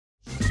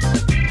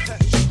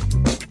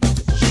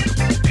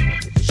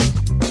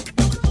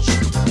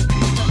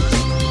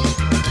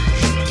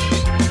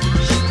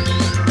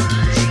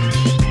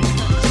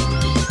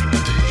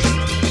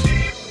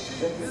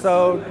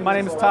So my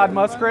name is Todd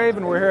Musgrave,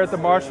 and we're here at the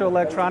Marshall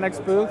Electronics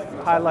booth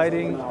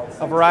highlighting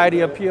a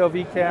variety of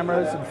POV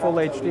cameras in full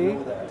HD.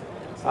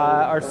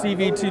 Our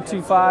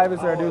CV225 is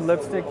our new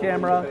lipstick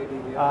camera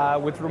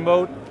with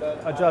remote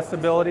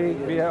adjustability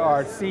via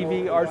our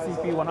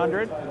CV-RCP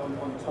 100,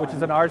 which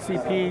is an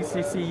RCP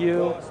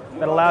CCU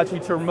that allows you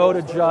to remote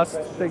adjust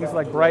things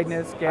like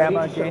brightness,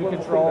 gamma, gain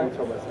control,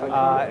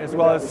 as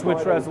well as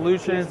switch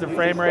resolutions and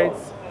frame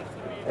rates.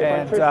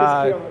 And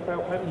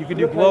you can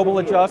do global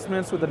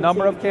adjustments with a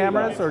number of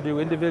cameras or do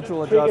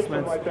individual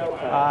adjustments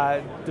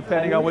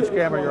depending on which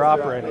camera you're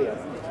operating.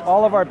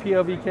 All of our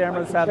POV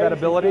cameras have that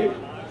ability.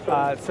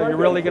 So you're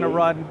really going to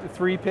run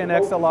 3-pin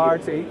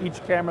XLR to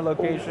each camera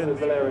location,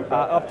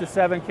 up to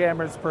 7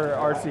 cameras per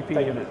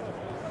RCP unit.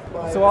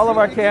 So all of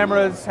our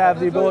cameras have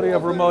the ability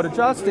of remote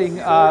adjusting,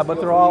 but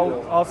they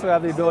also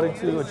have the ability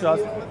to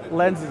adjust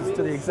lenses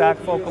to the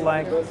exact focal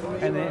length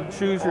and then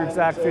choose your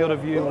exact field of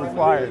view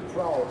required.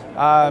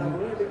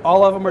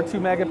 All of them are 2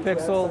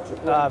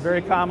 megapixel,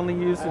 very commonly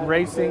used in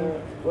racing,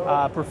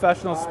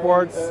 professional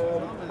sports.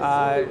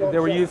 They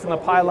were used in the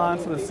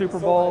pylons for the Super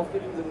Bowl.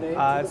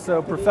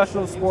 So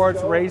professional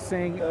sports,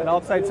 racing, and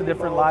all types of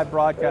different live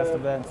broadcast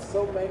events,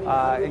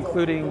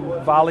 including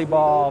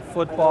volleyball,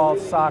 football,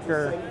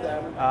 soccer,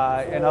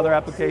 and other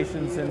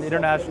applications in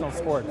international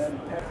sports.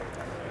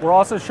 We're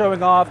also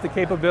showing off the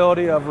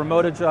capability of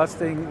remote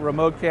adjusting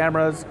remote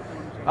cameras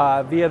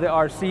via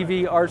our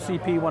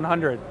CV-RCP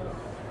 100.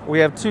 We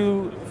have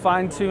 2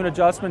 fine-tune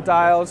adjustment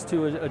dials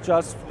to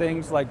adjust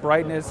things like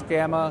brightness,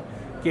 gamma,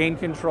 gain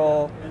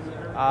control,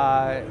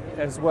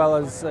 as well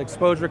as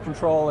exposure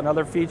control and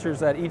other features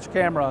that each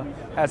camera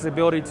has the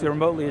ability to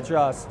remotely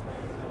adjust,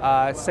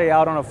 say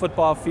out on a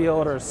football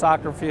field or a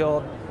soccer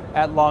field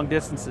at long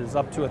distances,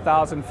 up to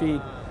 1,000 feet.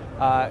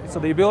 So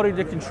the ability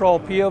to control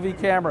POV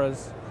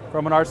cameras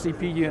from an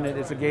RCP unit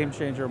is a game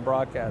changer in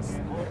broadcast.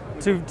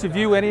 To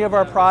view any of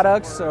our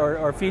products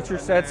or feature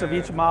sets of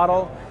each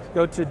model,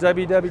 go to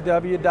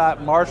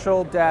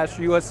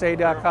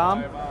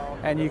www.marshall-usa.com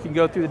and you can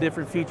go through the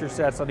different feature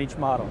sets on each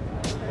model.